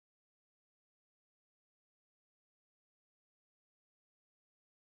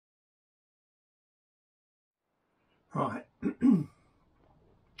Right,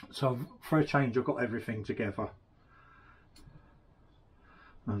 so for a change I've got everything together.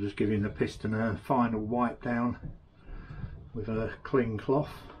 I'm just giving the piston a final wipe down with a clean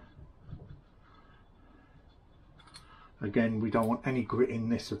cloth. Again, we don't want any grit in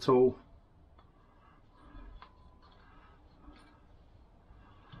this at all.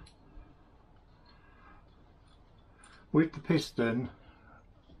 With the piston,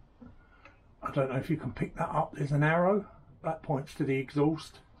 I don't know if you can pick that up, there's an arrow that points to the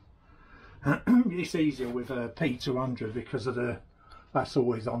exhaust. It's easier with a P200 because of that's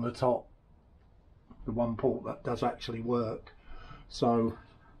always on the top, the one port that does actually work. So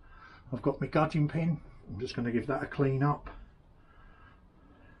I've got my gudgeon pin, I'm just going to give that a clean up.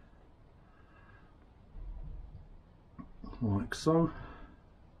 Like so.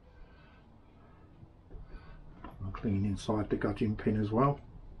 I'll clean inside the gudgeon pin as well.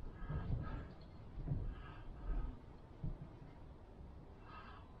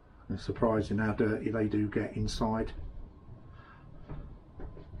 It's surprising how dirty they do get inside.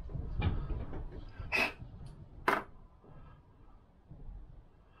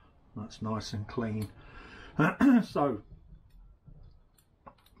 That's nice and clean. So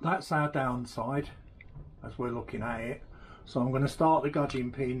that's our downside as we're looking at it. So I'm going to start the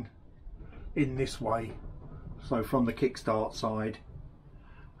gudgeon pin in this way, so from the kickstart side,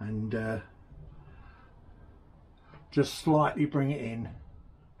 and just slightly bring it in.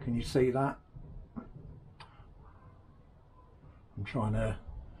 Can you see that? I'm trying to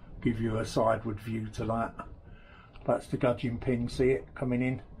give you a sideward view to that. That's the gudgeon pin, see it coming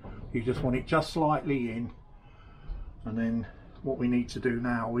in? You just want it just slightly in, and then what we need to do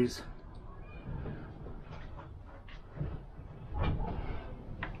now is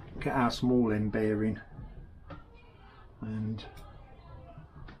get our small end bearing, and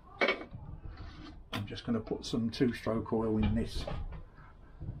I'm just going to put some 2-stroke oil in this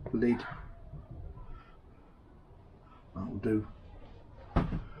lid. That'll do. So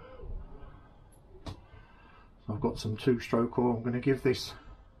I've got some 2-stroke oil. I'm going to give this,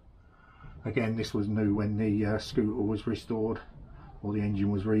 again, this was new when the scooter was restored, or the engine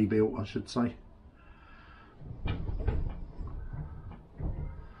was rebuilt I should say.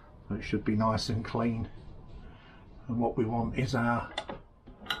 So it should be nice and clean. And what we want is our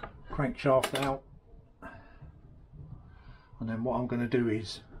crankshaft out. And then what I'm going to do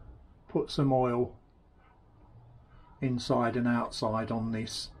is put some oil inside and outside on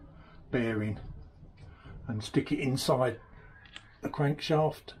this bearing and stick it inside the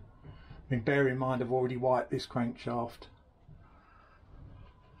crankshaft. I mean, bear in mind I've already wiped this crankshaft.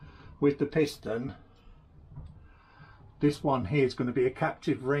 With the piston, this one here is going to be a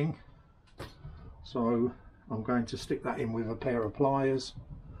captive ring, so I'm going to stick that in with a pair of pliers.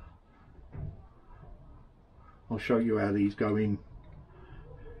 I'll show you how these go in.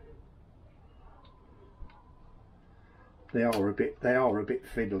 They are a bit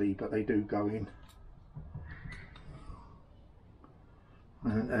fiddly, but they do go in.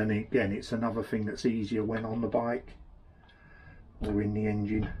 And again, it's another thing that's easier when on the bike or in the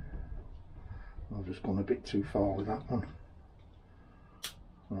engine. I've just gone a bit too far with that one.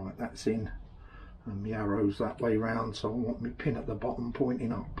 Right, that's in, and the arrow's that way round, so I want my pin at the bottom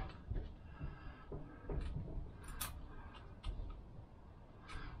pointing up.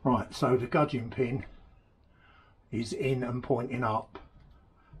 Right, so the gudgeon pin is in and pointing up.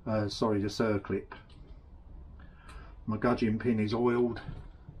 Sorry, the circlip. My gudgeon pin is oiled.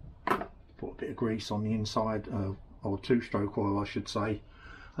 Put a bit of grease on the inside, or 2-stroke oil I should say.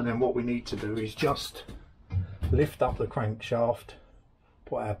 And then what we need to do is just lift up the crankshaft,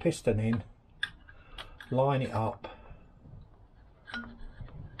 put our piston in, line it up,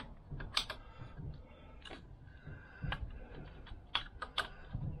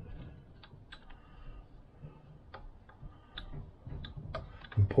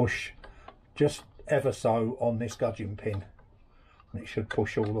 and push just ever so on this gudgeon pin, and it should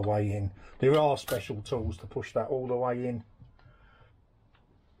push all the way in. There are special tools to push that all the way in.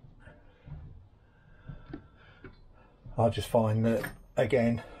 I just find that,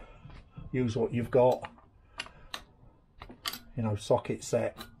 again, use what you've got. You know, socket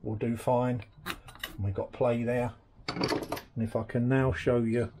set will do fine. And we've got play there. And if I can now show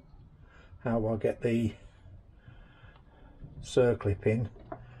you how I get the circlip in.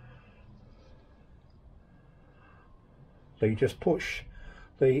 So you just push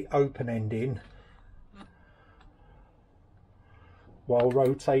the open end in while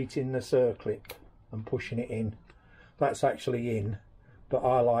rotating the circlip and pushing it in. That's actually in, but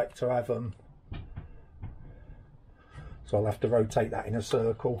I like to have them, so I'll have to rotate that in a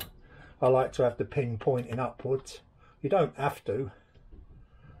circle. I like to have the pin pointing upwards, You don't have to.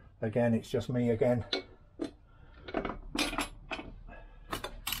 Again, it's just me again.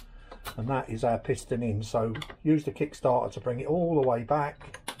 And that is our piston in, so use the kickstarter to bring it all the way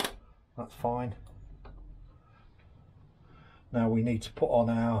back. That's fine. Now we need to put on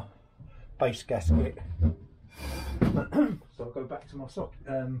our base gasket. So I'll go back to my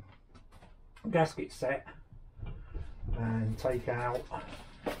gasket set and take out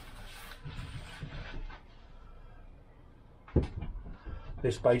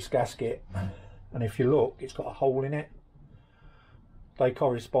this base gasket, and if you look, it's got a hole in it. They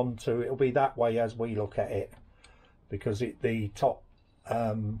correspond to, it'll be that way as we look at it, because the top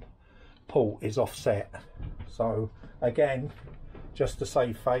port is offset. So again, just to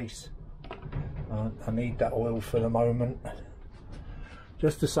save face, I need that oil for the moment.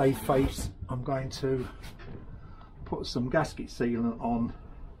 Just to save face, I'm going to put some gasket sealant on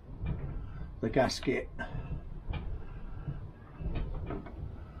the gasket,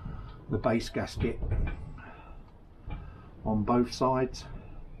 the base gasket, on both sides.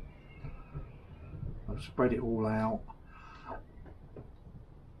 I'll spread it all out.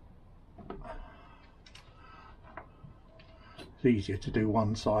 It's easier to do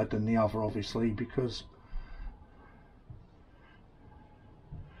one side than the other, obviously, because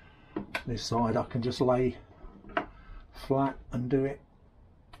this side I can just lay flat and do it.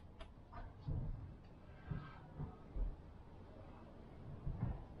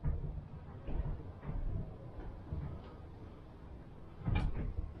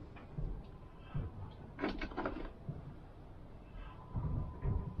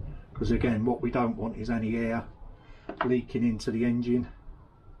 Because again, what we don't want is any air leaking into the engine.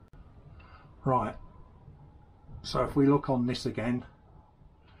 Right, so if we look on this again,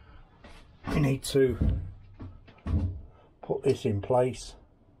 we need to put this in place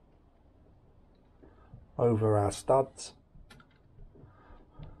over our studs,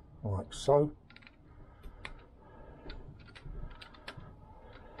 like so.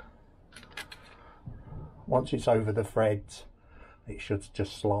 Once it's over the threads, it should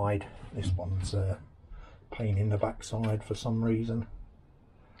just slide. This one's a pain in the backside for some reason.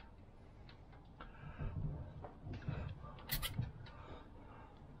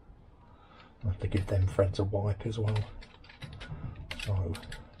 I have to give them threads a wipe as well. So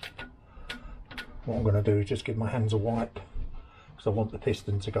what I'm going to do is just give my hands a wipe, because I want the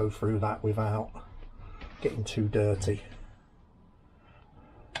piston to go through that without getting too dirty.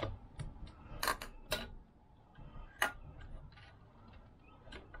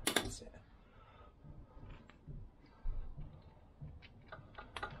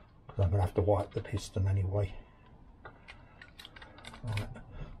 I'm going to have to wipe the piston anyway. Right.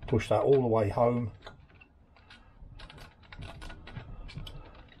 Push that all the way home.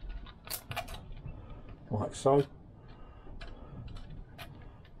 Like so.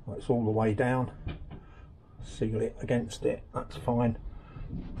 It's all the way down. Seal it against it, that's fine.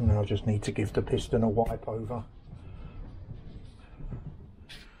 Now I just need to give the piston a wipe over.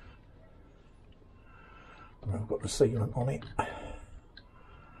 And I've got the sealant on it.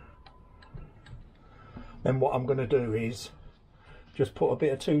 Then what I'm going to do is just put a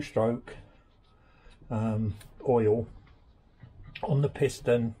bit of two-stroke oil on the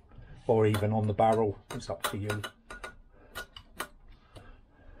piston, or even on the barrel, it's up to you.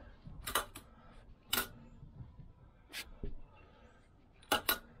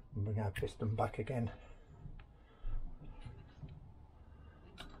 And bring our piston back again.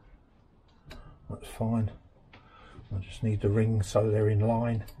 That's fine. I just need the rings so they're in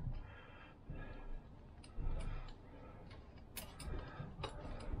line.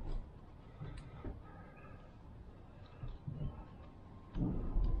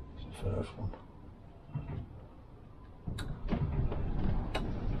 First one.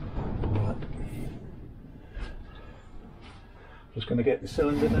 Right. Just going to get the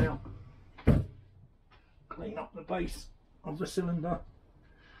cylinder now. Clean up the base of the cylinder.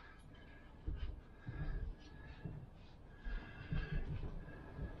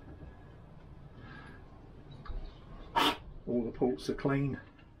 All the ports are clean.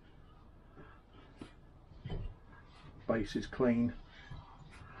 Base is clean.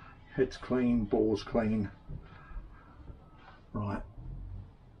 Head's clean, bore's clean. Right.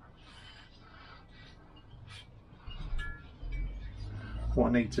 What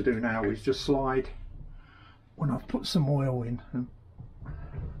I need to do now is just slide when I've put some oil in.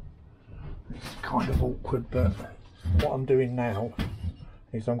 It's kind of awkward, but what I'm doing now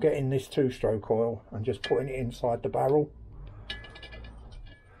is I'm getting this two-stroke oil and just putting it inside the barrel.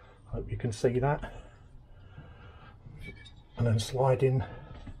 Hope you can see that. And then sliding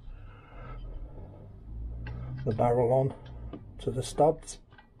the barrel on to the studs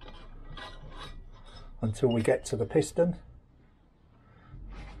until we get to the piston.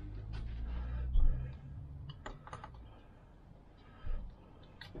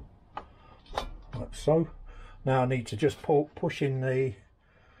 Like so. Now I need to just push in the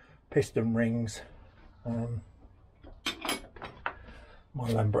piston rings. My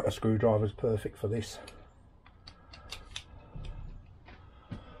Lambretta screwdriver is perfect for this.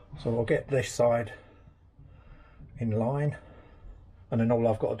 So I'll get this side in line, and then all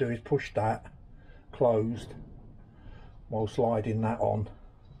I've got to do is push that closed while sliding that on.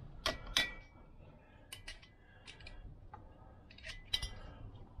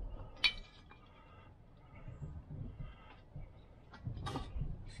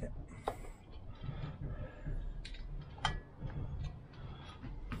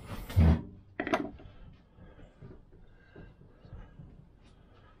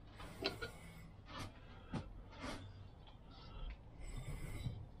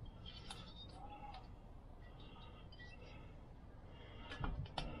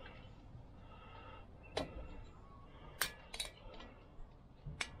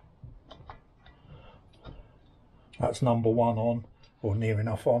 That's number 1 on, or near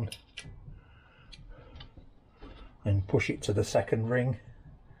enough on. And push it to the second ring.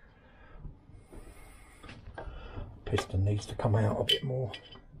 Piston needs to come out a bit more.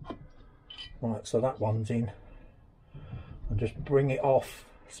 Right, so that one's in. And just bring it off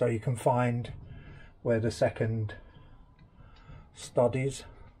so you can find where the second stud is,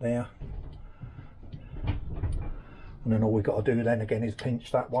 there. And then all we've got to do then again is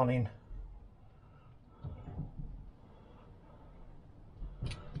pinch that one in.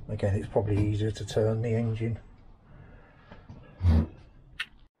 Again, it's probably easier to turn the engine.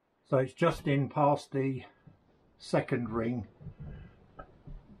 So it's just in past the second ring,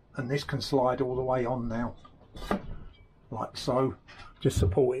 and this can slide all the way on now, like so. Just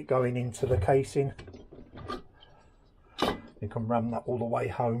support it going into the casing. You can ram that all the way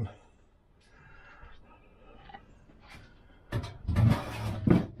home.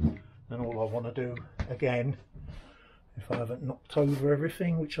 And all I want to do again, if I haven't knocked over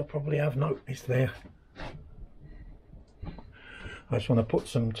everything, which I probably have noticed there, I just want to put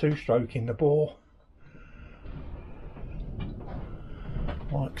some 2-stroke in the bore,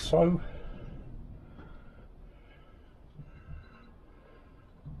 like so.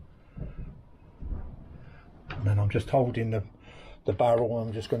 And then I'm just holding the barrel, and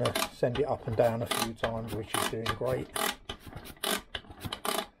I'm just going to send it up and down a few times, which is doing great.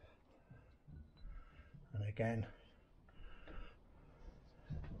 And again,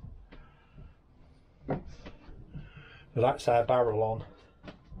 so that's our barrel on.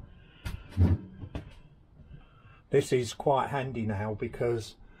 This is quite handy now,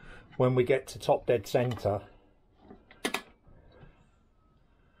 because when we get to top dead centre,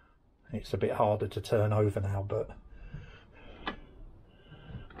 it's a bit harder to turn over now, but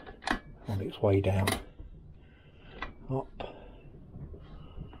on its way down, up.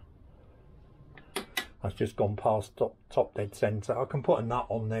 I've just gone past top dead centre. I can put a nut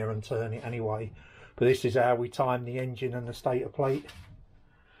on there and turn it anyway. But this is how we time the engine and the stator plate.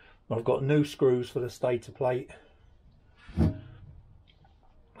 I've got new screws for the stator plate, and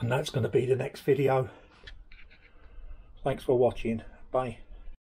that's going to be the next video. Thanks for watching. Bye.